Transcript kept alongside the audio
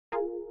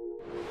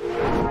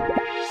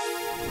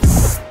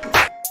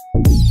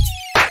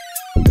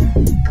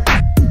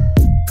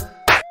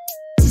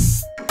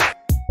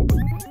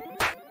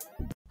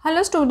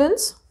Hello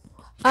students,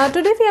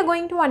 today we are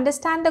going to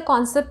understand the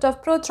concept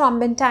of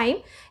prothrombin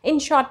time, in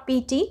short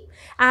PT,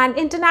 and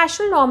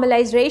international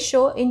normalized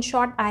ratio, in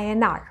short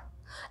INR.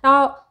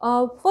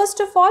 Now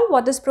first of all,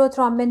 what is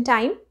prothrombin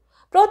time?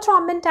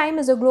 Prothrombin time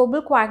is a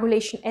global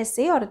coagulation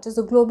assay, or it is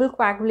a global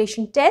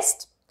coagulation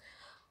test.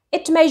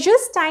 It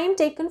measures time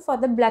taken for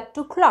the blood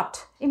to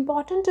clot.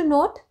 Important to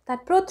note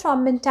that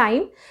prothrombin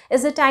time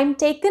is the time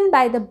taken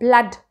by the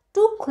blood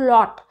to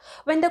clot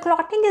when the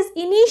clotting is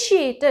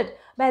initiated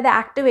by the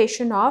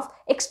activation of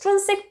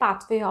extrinsic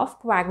pathway of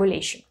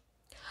coagulation.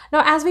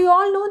 Now, as we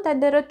all know that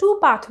there are two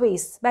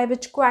pathways by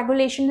which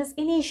coagulation is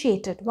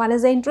initiated. One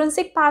is the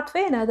intrinsic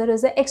pathway, another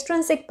is the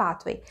extrinsic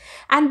pathway.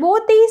 And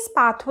both these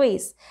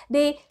pathways,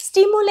 they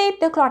stimulate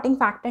the clotting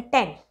factor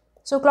 10.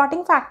 So,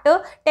 clotting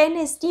factor 10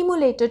 is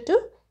stimulated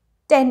to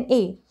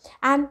 10A,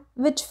 and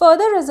which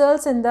further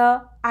results in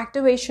the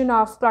activation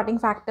of clotting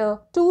factor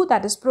 2,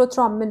 that is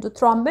prothrombin to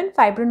thrombin,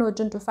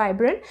 fibrinogen to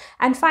fibrin,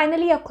 and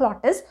finally a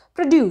clot is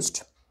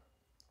produced.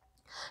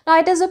 Now,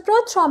 it is a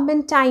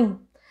prothrombin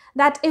time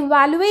that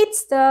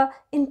evaluates the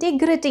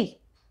integrity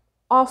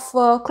of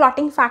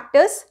clotting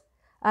factors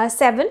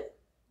 7,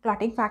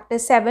 clotting factor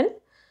 7,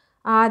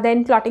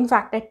 then clotting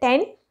factor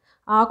 10,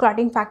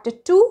 clotting factor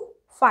 2,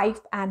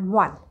 5 and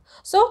 1.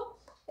 So,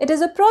 it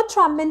is a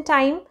prothrombin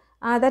time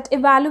that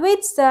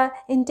evaluates the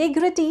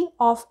integrity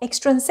of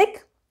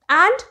extrinsic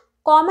and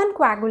common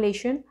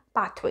coagulation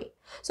pathway.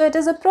 So, it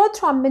is a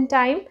prothrombin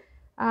time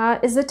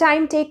is the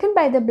time taken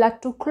by the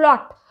blood to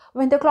clot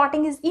when the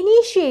clotting is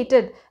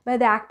initiated by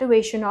the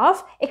activation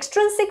of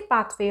extrinsic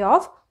pathway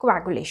of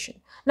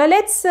coagulation. Now,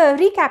 let's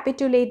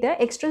recapitulate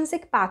the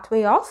extrinsic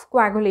pathway of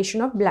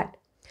coagulation of blood.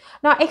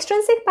 Now,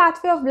 extrinsic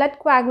pathway of blood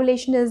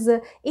coagulation is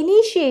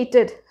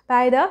initiated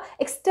by the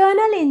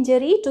external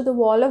injury to the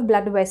wall of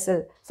blood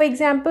vessel. For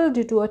example,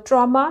 due to a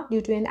trauma,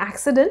 due to an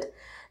accident.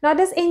 Now,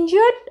 this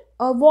injured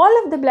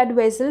wall of the blood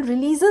vessel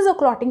releases a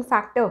clotting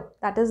factor,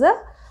 that is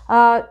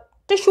a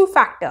tissue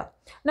factor.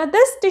 Now,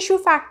 this tissue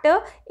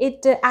factor,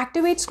 it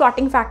activates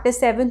clotting factor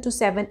 7 to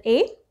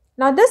 7A.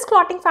 Now, this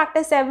clotting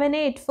factor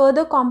 7A, it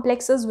further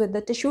complexes with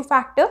the tissue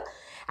factor,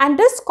 and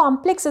this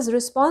complex is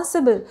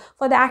responsible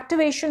for the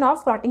activation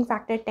of clotting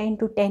factor 10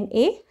 to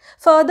 10A.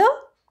 Further,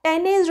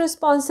 10A is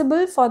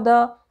responsible for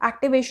the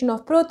activation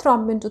of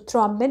prothrombin to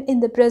thrombin in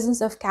the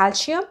presence of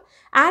calcium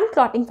and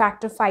clotting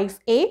factor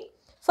 5A.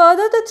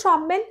 Further, the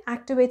thrombin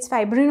activates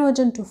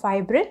fibrinogen to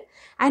fibrin,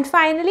 and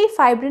finally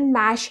fibrin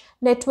mesh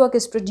network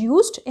is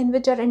produced in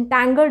which are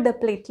entangled the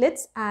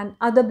platelets and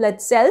other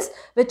blood cells,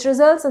 which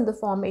results in the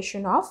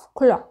formation of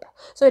clot.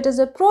 So, it is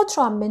a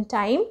prothrombin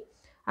time,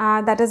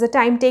 that is a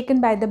time taken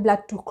by the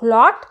blood to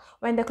clot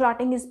when the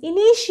clotting is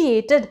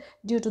initiated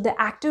due to the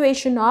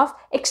activation of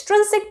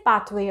extrinsic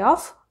pathway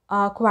of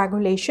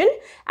coagulation,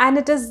 and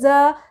it is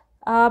the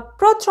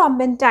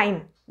prothrombin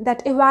time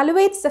that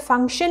evaluates the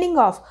functioning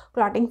of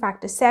clotting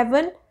factor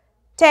 7,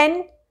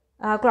 10,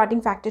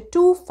 clotting factor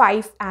 2,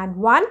 5 and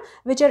 1,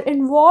 which are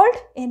involved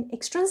in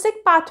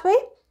extrinsic pathway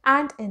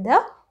and in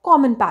the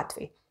common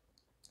pathway.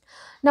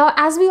 Now,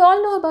 as we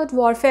all know about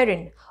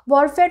warfarin,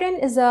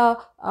 warfarin is a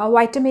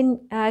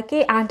vitamin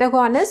K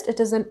antagonist.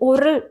 It is an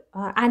oral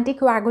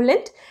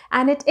anticoagulant,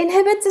 and it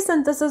inhibits the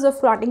synthesis of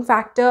clotting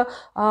factor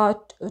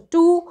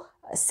 2,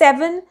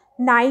 7,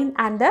 9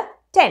 and the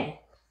 10.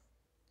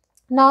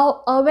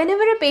 Now,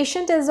 whenever a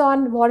patient is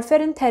on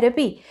warfarin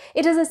therapy,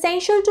 it is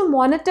essential to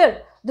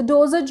monitor the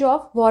dosage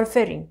of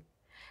warfarin,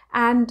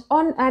 and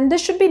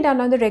this should be done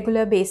on the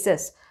regular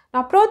basis.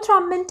 Now,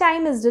 prothrombin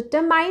time is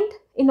determined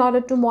in order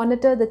to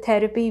monitor the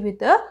therapy with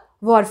the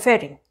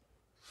warfarin.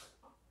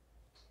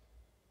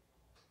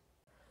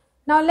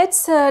 Now,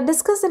 let's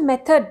discuss the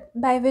method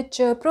by which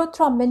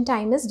prothrombin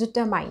time is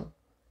determined.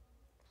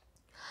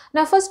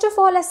 Now, first of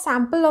all, a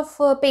sample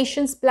of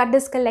patient's blood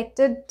is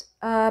collected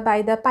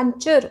by the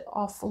puncture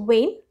of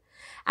vein,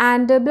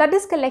 and blood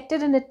is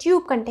collected in a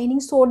tube containing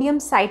sodium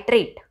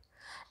citrate.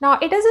 Now,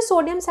 it is a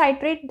sodium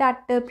citrate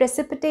that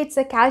precipitates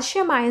the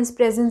calcium ions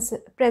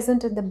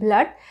present in the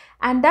blood,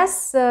 and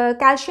thus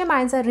calcium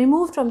ions are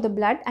removed from the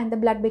blood and the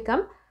blood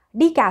become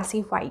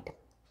decalcified.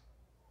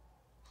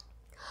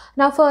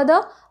 Now,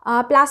 further,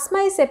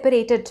 plasma is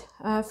separated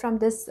from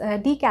this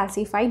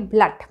decalcified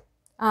blood.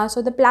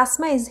 So, the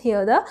plasma is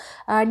here, the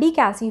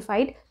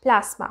decalcified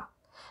plasma.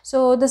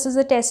 So, this is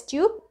a test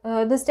tube.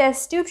 This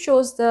test tube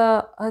shows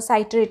the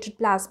citrated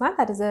plasma,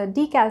 that is a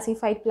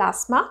decalcified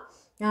plasma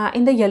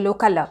in the yellow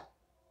color.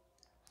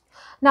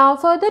 Now,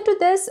 further to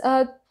this,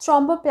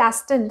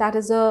 thromboplastin, that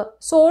is a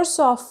source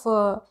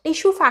of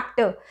tissue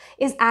factor,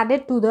 is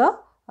added to the,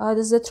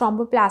 this is a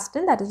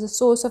thromboplastin, that is the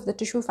source of the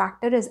tissue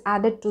factor, is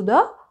added to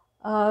the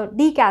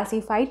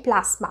decalcified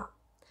plasma.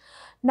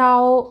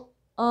 Now,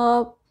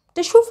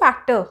 tissue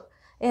factor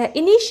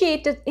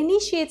initiates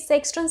the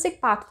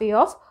extrinsic pathway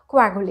of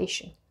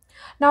coagulation.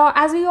 Now,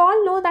 as we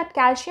all know that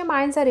calcium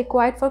ions are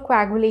required for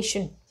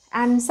coagulation,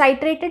 and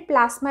citrated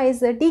plasma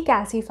is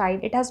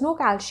decalcified, it has no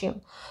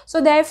calcium.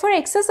 So, therefore,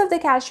 excess of the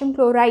calcium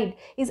chloride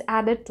is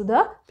added to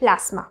the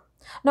plasma.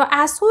 Now,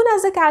 as soon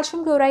as the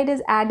calcium chloride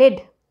is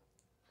added,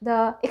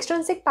 the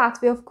extrinsic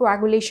pathway of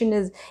coagulation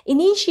is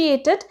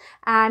initiated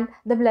and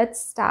the blood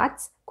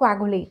starts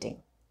coagulating.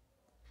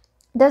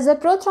 Thus, the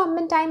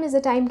prothrombin time is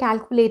a time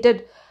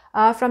calculated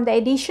from the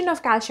addition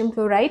of calcium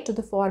chloride to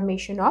the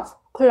formation of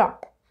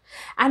clot.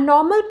 And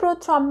normal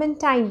prothrombin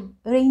time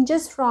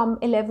ranges from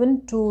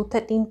 11 to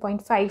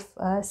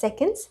 13.5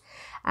 seconds.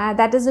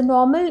 That is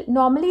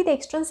normally the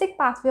extrinsic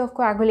pathway of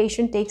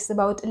coagulation takes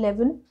about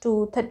 11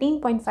 to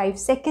 13.5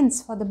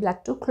 seconds for the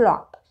blood to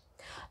clot.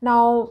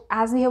 Now,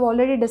 as we have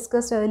already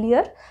discussed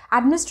earlier,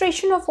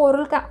 administration of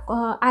oral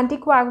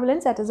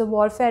anticoagulants, that is a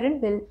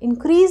warfarin, will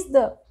increase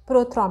the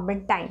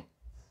prothrombin time,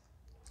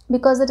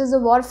 because it is a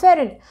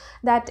warfarin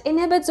that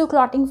inhibits the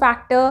clotting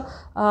factor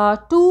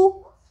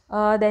 2,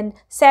 then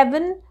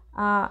 7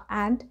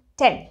 and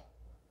 10.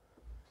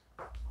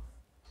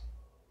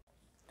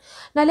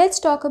 Now let's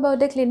talk about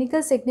the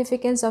clinical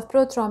significance of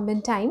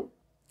prothrombin time.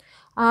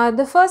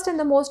 The first and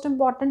the most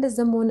important is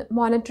the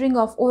monitoring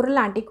of oral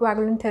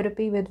anticoagulant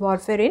therapy with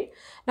warfarin.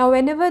 Now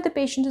whenever the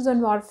patient is on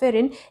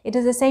warfarin, it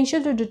is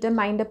essential to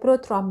determine the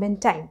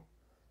prothrombin time.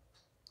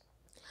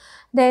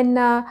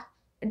 Then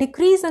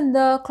decrease in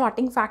the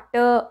clotting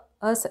factor,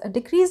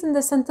 decrease in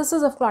the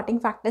synthesis of clotting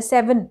factor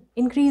 7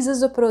 increases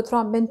the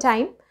prothrombin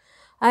time.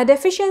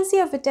 Deficiency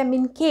of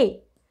vitamin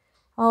K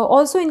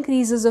also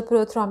increases the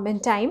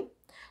prothrombin time.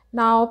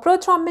 Now,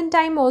 prothrombin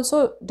time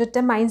also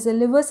determines the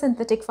liver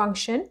synthetic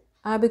function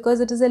because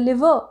it is a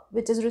liver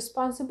which is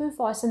responsible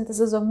for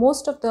synthesis of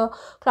most of the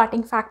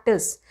clotting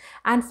factors,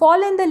 and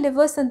fall in the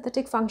liver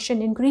synthetic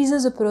function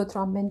increases the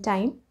prothrombin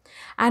time.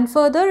 And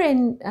further,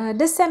 in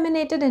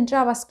disseminated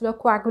intravascular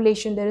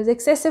coagulation, there is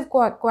excessive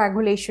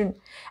coagulation,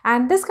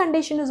 and this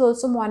condition is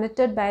also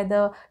monitored by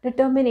the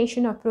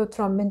determination of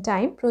prothrombin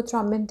time.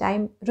 Prothrombin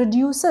time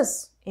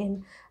reduces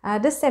in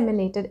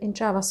disseminated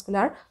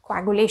intravascular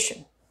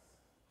coagulation.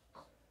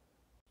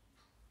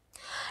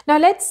 Now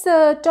let's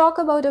talk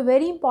about a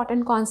very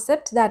important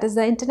concept, that is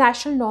the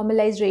international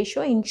normalized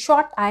ratio, in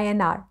short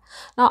INR.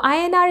 Now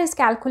INR is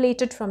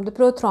calculated from the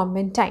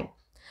prothrombin time.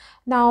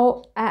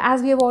 Now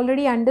as we have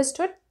already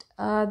understood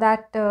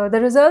that the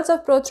results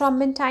of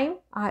prothrombin time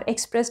are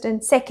expressed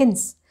in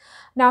seconds.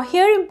 Now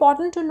here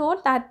important to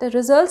note that the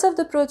results of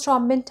the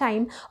prothrombin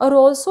time are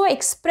also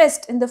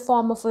expressed in the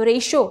form of a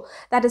ratio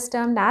that is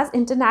termed as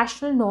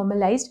international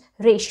normalized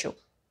ratio.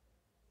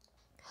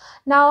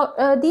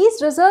 Now, these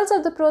results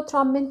of the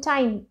prothrombin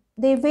time,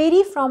 they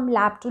vary from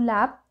lab to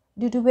lab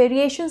due to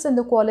variations in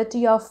the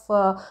quality of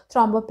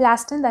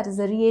thromboplastin, that is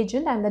the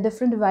reagent, and the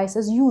different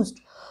devices used.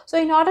 So,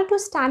 in order to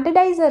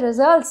standardize the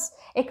results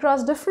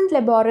across different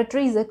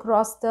laboratories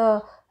across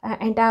the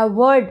entire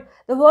world,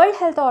 the World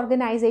Health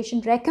Organization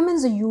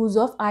recommends the use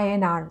of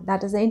INR,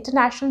 that is the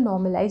International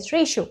Normalized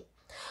Ratio.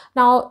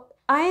 Now,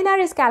 INR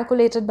is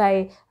calculated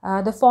by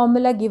the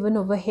formula given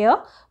over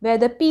here, where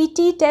the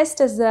PT test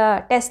is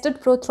the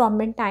tested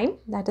prothrombin time,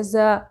 that is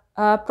the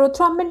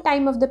prothrombin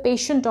time of the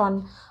patient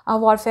on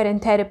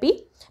warfarin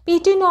therapy.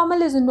 PT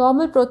normal is a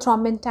normal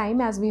prothrombin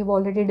time, as we have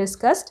already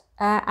discussed,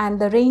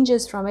 and the range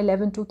is from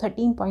 11 to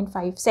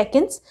 13.5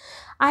 seconds.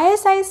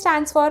 ISI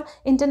stands for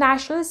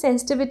International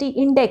Sensitivity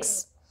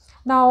Index.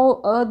 Now,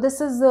 this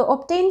is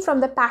obtained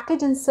from the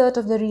package insert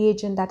of the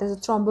reagent, that is a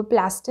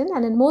thromboplastin,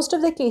 and in most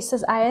of the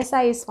cases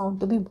ISI is found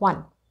to be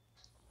 1.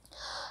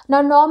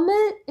 Now,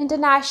 normal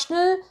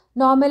international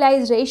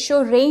normalized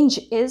ratio range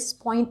is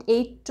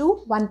 0.8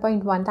 to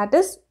 1.1, that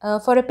is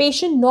for a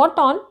patient not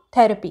on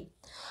therapy.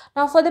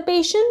 Now, for the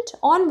patient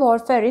on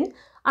warfarin,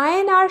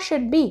 INR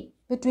should be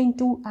between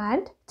 2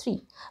 and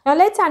 3. Now,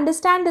 let's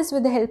understand this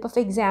with the help of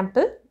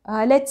example.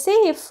 Let's say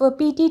if a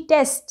PT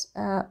test,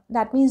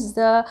 that means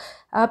the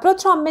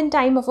prothrombin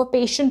time of a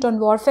patient on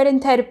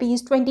warfarin therapy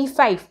is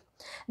 25,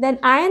 then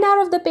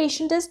INR of the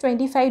patient is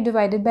 25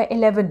 divided by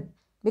 11,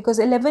 because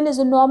 11 is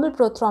a normal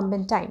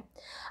prothrombin time.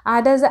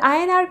 Thus the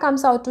INR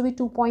comes out to be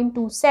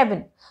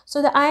 2.27.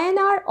 So the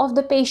INR of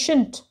the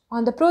patient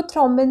on the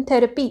prothrombin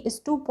therapy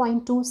is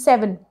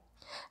 2.27.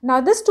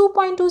 Now this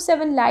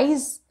 2.27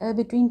 lies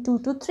between 2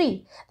 to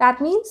 3. That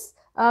means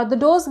the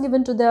dose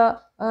given to the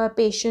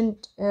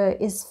patient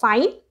is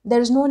fine.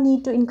 There is no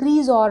need to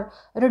increase or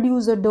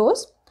reduce the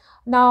dose.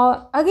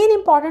 Now again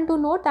important to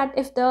note that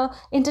if the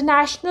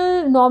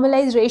international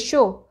normalized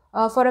ratio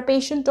for a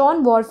patient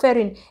on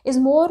warfarin is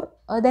more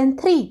than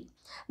 3,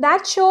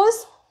 that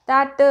shows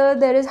that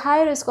there is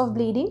high risk of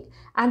bleeding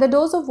and the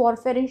dose of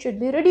warfarin should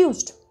be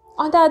reduced.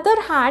 On the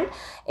other hand,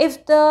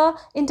 if the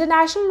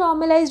international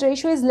normalized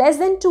ratio is less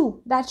than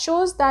 2, that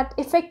shows that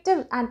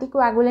effective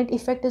anticoagulant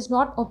effect is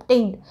not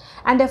obtained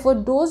and therefore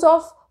dose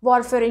of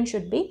warfarin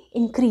should be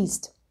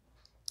increased.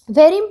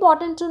 Very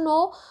important to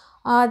know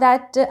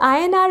that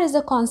INR is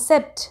a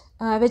concept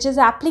which is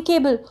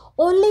applicable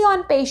only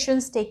on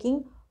patients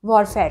taking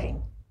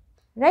warfarin.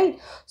 Right.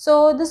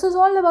 So this is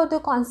all about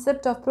the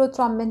concept of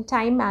prothrombin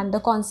time and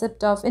the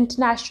concept of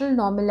international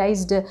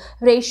normalized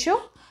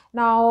ratio.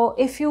 Now,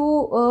 if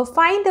you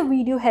find the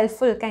video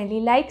helpful,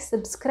 kindly like,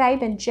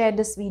 subscribe and share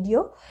this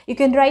video. You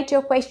can write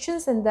your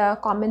questions in the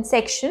comment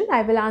section.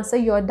 I will answer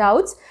your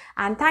doubts,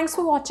 and thanks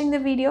for watching the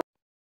video.